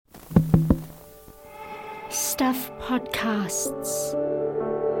Stuff Podcasts.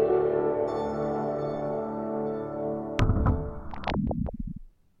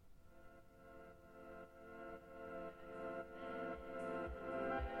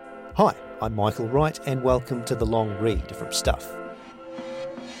 Hi, I'm Michael Wright and welcome to The Long Read from Stuff.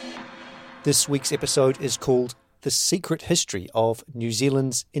 This week's episode is called The Secret History of New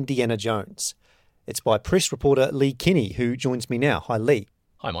Zealand's Indiana Jones. It's by press reporter Lee Kenny, who joins me now. Hi, Lee.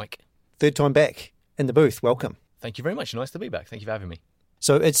 Hi, Mike. Third time back in the booth. Welcome. Thank you very much. Nice to be back. Thank you for having me.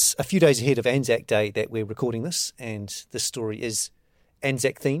 So it's a few days ahead of Anzac Day that we're recording this, and this story is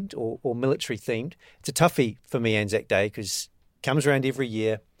Anzac themed or military themed. It's a toughie for me, Anzac Day, because it comes around every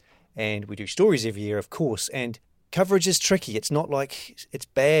year and we do stories every year, of course, and coverage is tricky. It's not like it's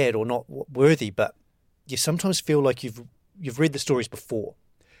bad or not worthy, but you sometimes feel like you've read the stories before.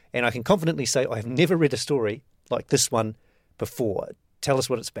 And I can confidently say I have never read a story like this one before. Tell us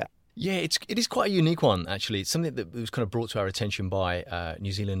what it's about. Yeah, it is quite a unique one, actually. It's something that was kind of brought to our attention by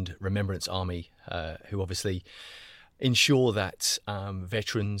New Zealand Remembrance Army, who obviously ensure that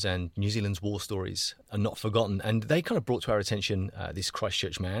veterans and New Zealand's war stories are not forgotten. And they kind of brought to our attention this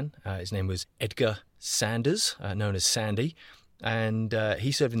Christchurch man. His name was Edgar Sanders, known as Sandy. And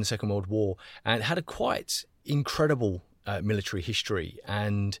he served in the Second World War and had a quite incredible military history.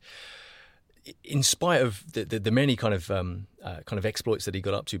 And in spite of the many kind of exploits that he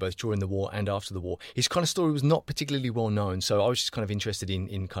got up to both during the war and after the war, his kind of story was not particularly well known. So I was just kind of interested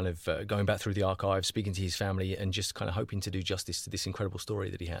in kind of going back through the archives, speaking to his family, and just kind of hoping to do justice to this incredible story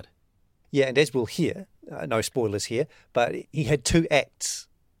that he had. Yeah, and as we'll hear, no spoilers here, but he had two acts,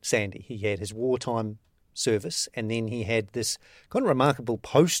 Sandy. He had his wartime service, and then he had this kind of remarkable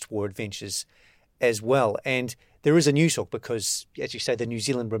post-war adventures as well. And there is a news hook because, as you say, the New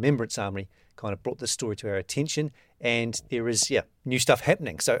Zealand Remembrance Army kind of brought this story to our attention, and there is, new stuff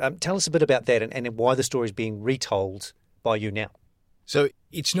happening. So tell us a bit about that and why the story is being retold by you now. So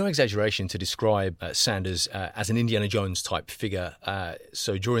it's no exaggeration to describe Sanders as an Indiana Jones type figure.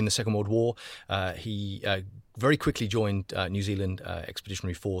 So during the Second World War, he very quickly joined New Zealand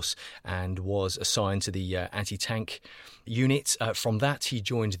Expeditionary Force and was assigned to the anti-tank unit. From that, he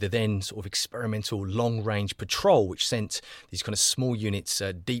joined the then sort of experimental long-range patrol, which sent these kind of small units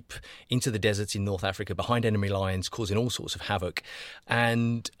deep into the deserts in North Africa behind enemy lines, causing all sorts of havoc.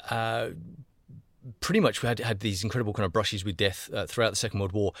 And pretty much we had these incredible kind of brushes with death throughout the Second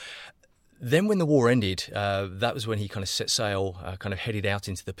World War. Then when the war ended, that was when he kind of set sail, kind of headed out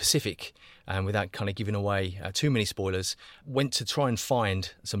into the Pacific, and without kind of giving away too many spoilers, went to try and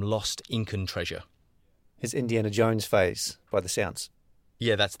find some lost Incan treasure. His Indiana Jones phase, by the sounds.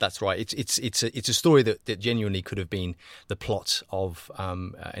 Yeah, that's right. It's a story that genuinely could have been the plot of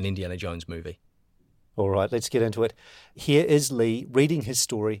an Indiana Jones movie. All right, let's get into it. Here is Lee reading his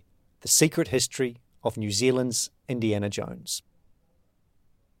story, The Secret History of New Zealand's Indiana Jones.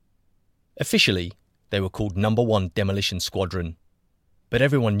 Officially, they were called Number 1 Demolition Squadron, but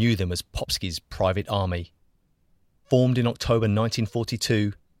everyone knew them as Popsky's private army. Formed in October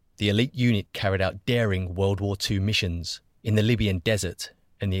 1942, the elite unit carried out daring World War II missions in the Libyan desert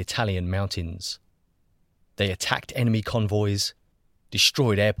and the Italian mountains. They attacked enemy convoys,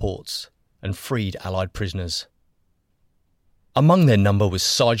 destroyed airports, and freed Allied prisoners. Among their number was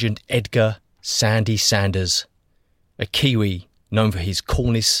Sergeant Edgar Sandy Sanders, a Kiwi known for his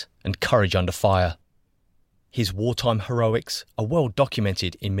coolness and courage under fire. His wartime heroics are well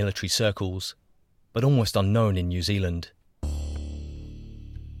documented in military circles, but almost unknown in New Zealand.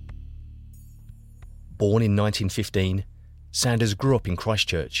 Born in 1915, Sanders grew up in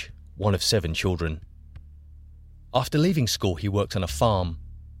Christchurch, one of 7 children. After leaving school, he worked on a farm,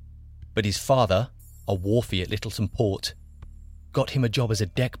 but his father, a wharfie at Littleton Port, got him a job as a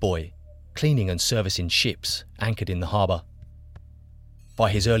deck boy, cleaning and servicing ships anchored in the harbour. By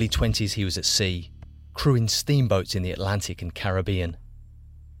his early 20s, he was at sea, crewing steamboats in the Atlantic and Caribbean.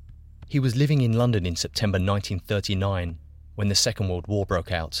 He was living in London in September 1939 when the Second World War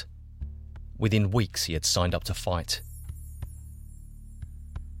broke out. Within weeks, he had signed up to fight.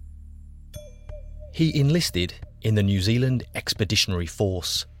 He enlisted in the New Zealand Expeditionary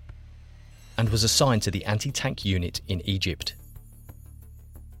Force and was assigned to the anti-tank unit in Egypt.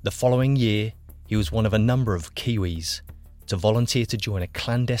 The following year, he was one of a number of Kiwis to volunteer to join a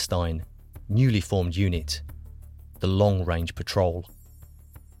clandestine, newly formed unit, the Long Range Patrol.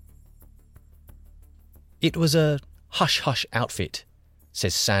 It was a hush-hush outfit,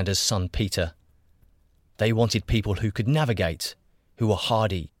 says Sanders' son Peter. They wanted people who could navigate, who were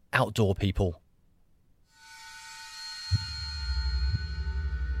hardy, outdoor people.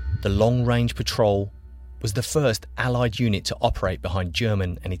 The Long Range Patrol was the first Allied unit to operate behind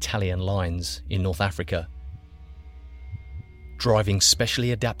German and Italian lines in North Africa driving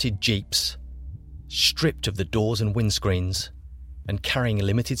specially adapted jeeps, stripped of the doors and windscreens, and carrying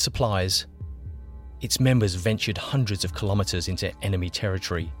limited supplies, its members ventured hundreds of kilometres into enemy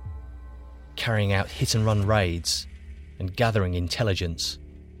territory, carrying out hit-and-run raids and gathering intelligence,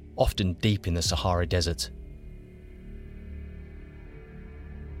 often deep in the Sahara Desert.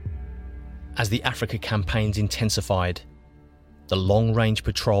 As the Africa campaigns intensified, the Long Range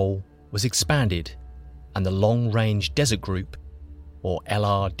Patrol was expanded and the Long Range Desert Group, or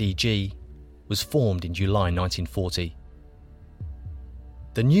LRDG, was formed in July 1940.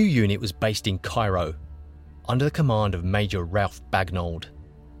 The new unit was based in Cairo, under the command of Major Ralph Bagnold,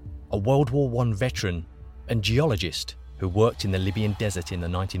 a World War I veteran and geologist who worked in the Libyan desert in the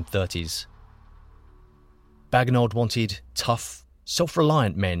 1930s. Bagnold wanted tough,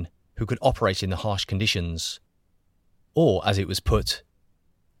 self-reliant men who could operate in the harsh conditions, or, as it was put,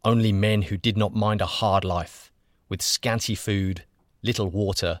 only men who did not mind a hard life, with scanty food, little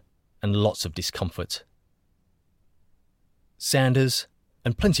water, and lots of discomfort. Sanders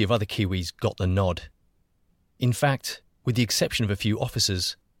and plenty of other Kiwis got the nod. In fact, with the exception of a few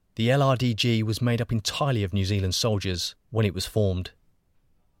officers, the LRDG was made up entirely of New Zealand soldiers when it was formed.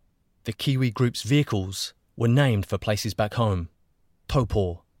 The Kiwi group's vehicles were named for places back home: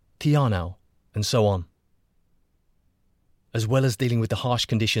 Taupo, Te Anau, and so on. As well as dealing with the harsh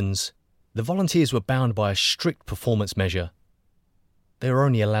conditions, the volunteers were bound by a strict performance measure. They were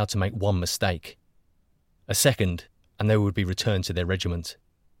only allowed to make one mistake. A second, and they would be returned to their regiment.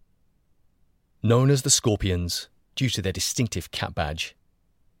 Known as the Scorpions, due to their distinctive cap badge,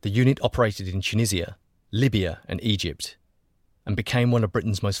 the unit operated in Tunisia, Libya and Egypt, and became one of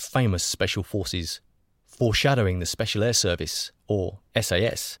Britain's most famous special forces, foreshadowing the Special Air Service, or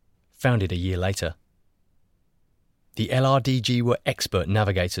SAS, founded a year later. The LRDG were expert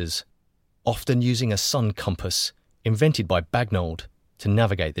navigators, often using a sun compass invented by Bagnold to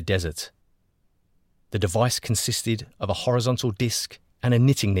navigate the desert. The device consisted of a horizontal disc and a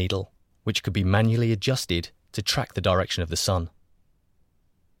knitting needle, which could be manually adjusted to track the direction of the sun.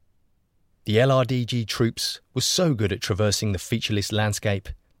 The LRDG troops were so good at traversing the featureless landscape,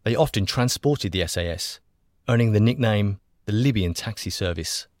 they often transported the SAS, earning the nickname the Libyan Taxi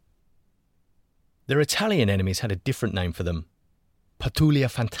Service. Their Italian enemies had a different name for them: Pattuglia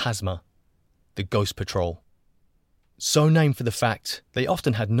Fantasma, the Ghost Patrol. So named for the fact they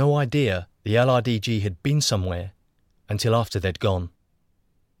often had no idea the LRDG had been somewhere until after they'd gone.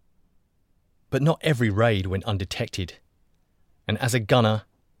 But not every raid went undetected, and as a gunner,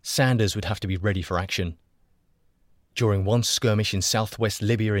 Sanders would have to be ready for action. During one skirmish in southwest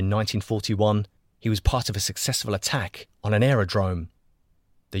Libya in 1941, he was part of a successful attack on an aerodrome,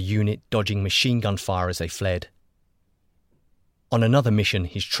 the unit dodging machine gun fire as they fled. On another mission,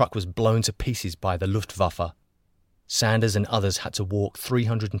 his truck was blown to pieces by the Luftwaffe. Sanders and others had to walk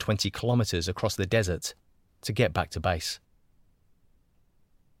 320 kilometres across the desert to get back to base.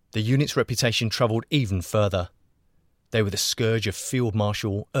 The unit's reputation travelled even further. They were the scourge of Field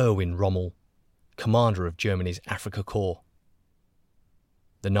Marshal Erwin Rommel, commander of Germany's Afrika Korps.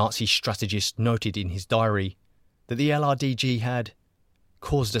 The Nazi strategist noted in his diary that the LRDG had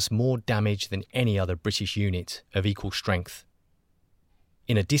caused us more damage than any other British unit of equal strength.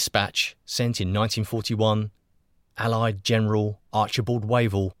 In a dispatch sent in 1941, Allied General Archibald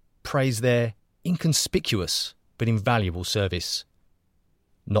Wavell praised their inconspicuous but invaluable service.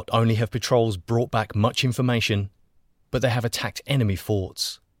 Not only have patrols brought back much information, but they have attacked enemy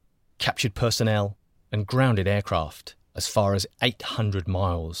forts, captured personnel, and grounded aircraft as far as 800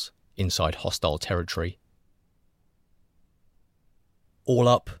 miles inside hostile territory. All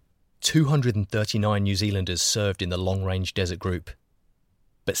up, 239 New Zealanders served in the Long Range Desert Group,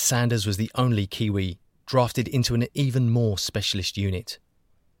 but Sanders was the only Kiwi drafted into an even more specialist unit,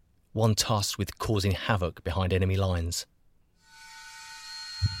 one tasked with causing havoc behind enemy lines.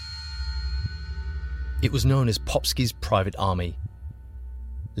 It was known as Popsky's Private Army,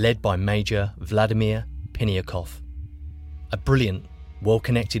 led by Major Vladimir Peniakov, a brilliant,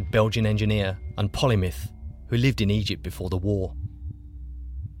 well-connected Belgian engineer and polymath who lived in Egypt before the war.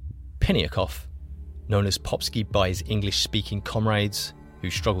 Peniakov, known as Popsky by his English-speaking comrades,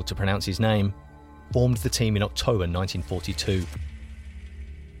 who struggled to pronounce his name, formed the team in October 1942.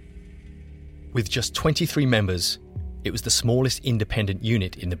 With just 23 members, it was the smallest independent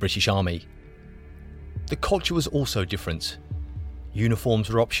unit in the British Army. The culture was also different. Uniforms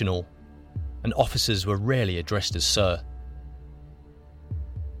were optional, and officers were rarely addressed as Sir.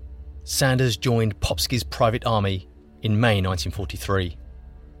 Sanders joined Popsky's Private Army in May 1943.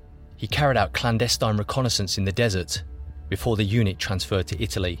 He carried out clandestine reconnaissance in the desert before the unit transferred to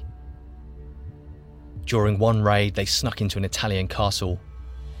Italy. During one raid, they snuck into an Italian castle,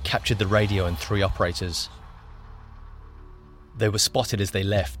 captured the radio and 3 operators. They were spotted as they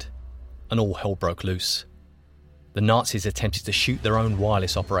left, and all hell broke loose. The Nazis attempted to shoot their own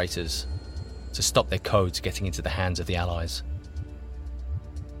wireless operators to stop their codes getting into the hands of the Allies.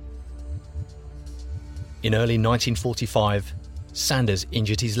 In early 1945, Sanders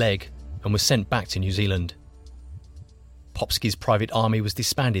injured his leg and was sent back to New Zealand. Popsky's private army was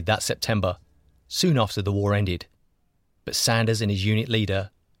disbanded that September, soon after the war ended, but Sanders and his unit leader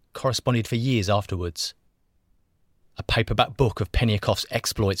corresponded for years afterwards. A paperback book of Peniakov's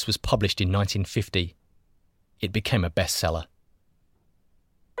exploits was published in 1950. It became a bestseller.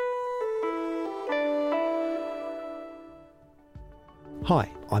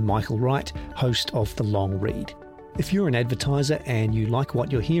 Hi, I'm Michael Wright, host of The Long Read. If you're an advertiser and you like what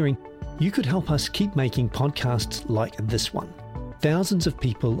you're hearing, you could help us keep making podcasts like this one. Thousands of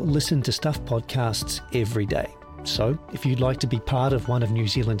people listen to Stuff podcasts every day. So if you'd like to be part of one of New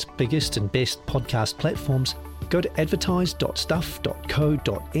Zealand's biggest and best podcast platforms, go to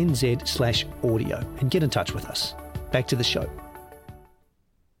advertise.stuff.co.nz/audio and get in touch with us. Back to the show.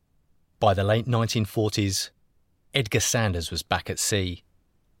 By the late 1940s, Edgar Sanders was back at sea,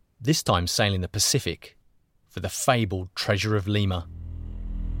 this time sailing the Pacific for the fabled Treasure of Lima.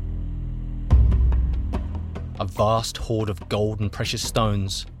 A vast hoard of gold and precious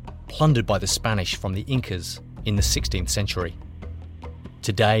stones plundered by the Spanish from the Incas in the 16th century.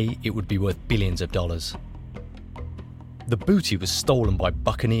 Today, it would be worth billions of dollars. The booty was stolen by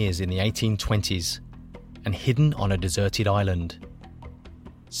buccaneers in the 1820s and hidden on a deserted island.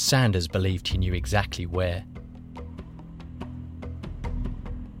 Sanders believed he knew exactly where.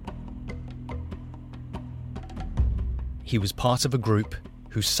 He was part of a group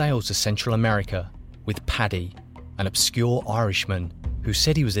who sailed to Central America with Paddy, an obscure Irishman who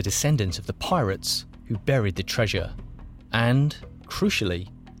said he was a descendant of the pirates who buried the treasure and, crucially,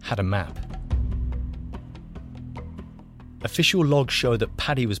 had a map. Official logs show that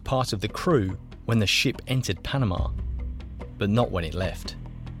Paddy was part of the crew when the ship entered Panama, but not when it left.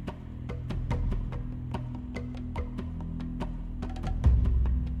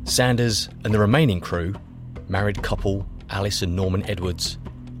 Sanders and the remaining crew, married couple Alice and Norman Edwards,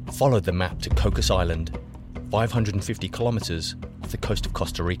 followed the map to Cocos Island, 550 kilometres off the coast of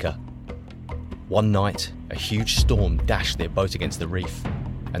Costa Rica. One night, a huge storm dashed their boat against the reef,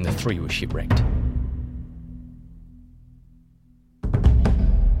 and the 3 were shipwrecked.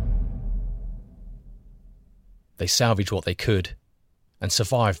 They salvaged what they could and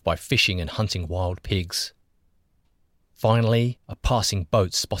survived by fishing and hunting wild pigs. Finally, a passing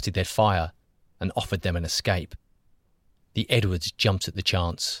boat spotted their fire and offered them an escape. The Edwards jumped at the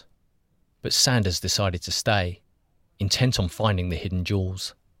chance, but Sanders decided to stay, intent on finding the hidden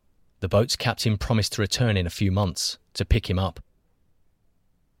jewels. The boat's captain promised to return in a few months to pick him up.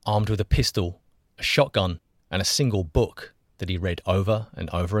 Armed with a pistol, a shotgun, and a single book that he read over and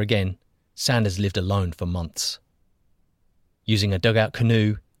over again, Sanders lived alone for months. Using a dugout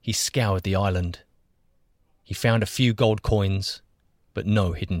canoe, he scoured the island. He found a few gold coins, but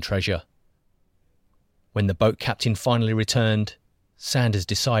no hidden treasure. When the boat captain finally returned, Sanders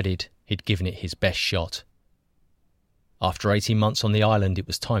decided he'd given it his best shot. After 18 months on the island, it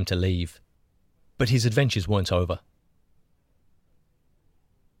was time to leave. But his adventures weren't over.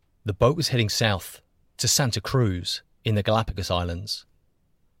 The boat was heading south to Santa Cruz in the Galapagos Islands.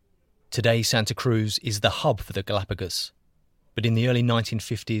 Today, Santa Cruz is the hub for the Galapagos, but in the early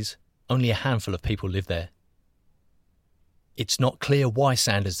 1950s, only a handful of people lived there. It's not clear why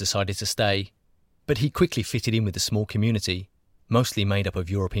Sanders decided to stay, but he quickly fitted in with the small community, mostly made up of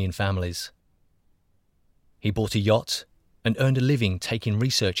European families. He bought a yacht and earned a living taking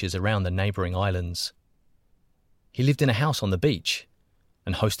researchers around the neighbouring islands. He lived in a house on the beach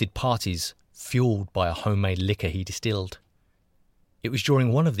and hosted parties fueled by a homemade liquor he distilled. It was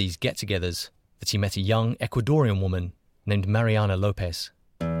during one of these get-togethers that he met a young Ecuadorian woman named Mariana Lopez.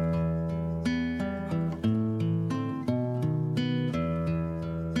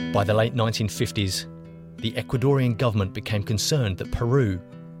 By the late 1950s, the Ecuadorian government became concerned that Peru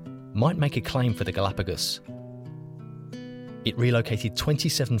might make a claim for the Galapagos. It relocated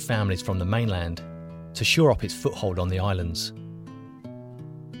 27 families from the mainland to shore up its foothold on the islands.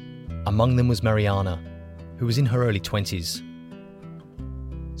 Among them was Mariana, who was in her early 20s.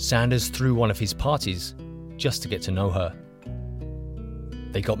 Sanders threw one of his parties just to get to know her.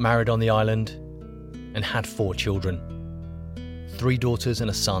 They got married on the island and had 4 children, 3 daughters and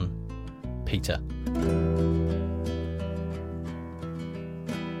a son, Peter.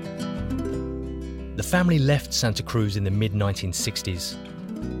 The family left Santa Cruz in the mid-1960s.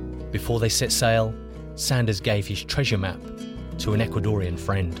 Before they set sail, Sanders gave his treasure map to an Ecuadorian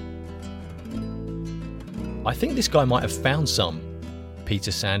friend. "I think this guy might have found some,"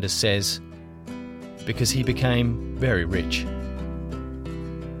 Peter Sanders says, because he became very rich.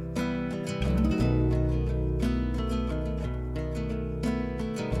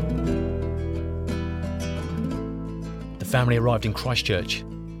 The family arrived in Christchurch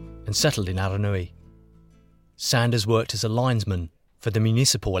and settled in Aranui. Sanders worked as a linesman for the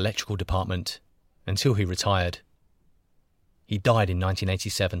municipal electrical department until he retired. He died in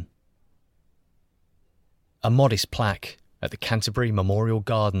 1987. A modest plaque at the Canterbury Memorial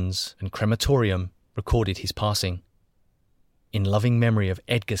Gardens and Crematorium recorded his passing. In loving memory of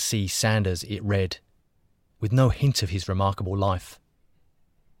Edgar C. Sanders, it read, with no hint of his remarkable life.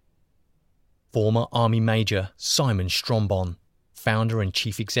 Former Army Major Simon Strombon, founder and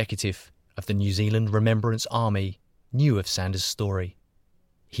chief executive of the New Zealand Remembrance Army, knew of Sanders' story.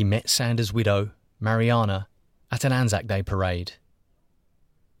 He met Sanders' widow, Mariana, at an Anzac Day parade.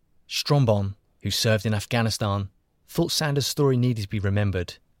 Strombon, who served in Afghanistan, thought Sanders' story needed to be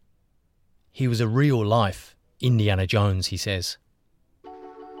remembered. He was a real-life Indiana Jones, he says.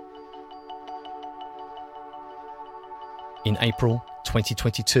 In April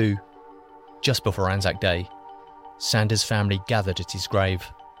 2022, just before Anzac Day, Sanders' family gathered at his grave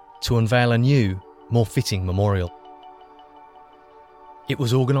to unveil a new, more fitting memorial. It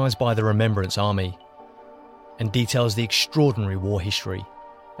was organised by the Remembrance Army and details the extraordinary war history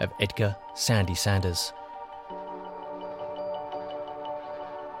of Edgar "Sandy" Sanders.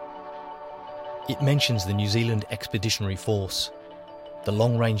 It mentions the New Zealand Expeditionary Force, the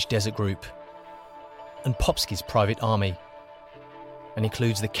Long Range Desert Group, and Popsky's private army, and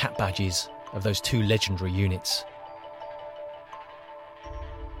includes the cap badges of those two legendary units.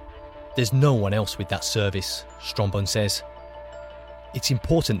 There's no one else with that service, Strombon says. It's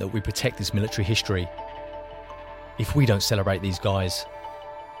important that we protect this military history. If we don't celebrate these guys,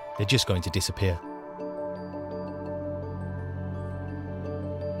 they're just going to disappear.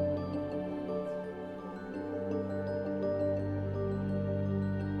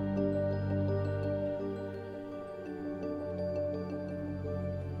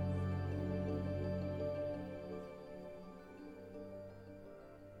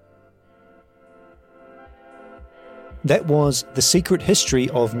 That was The Secret History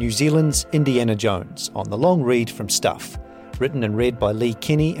of New Zealand's Indiana Jones on The Long Read from Stuff, written and read by Lee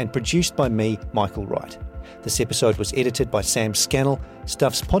Kenny and produced by me, Michael Wright. This episode was edited by Sam Scannell.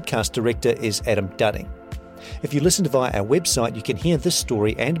 Stuff's podcast director is Adam Dudding. If you listen via our website, you can hear this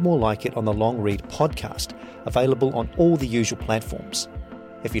story and more like it on the Long Read podcast, available on all the usual platforms.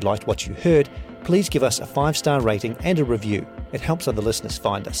 If you liked what you heard, please give us a 5-star rating and a review. It helps other listeners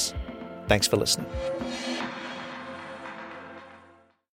find us. Thanks for listening.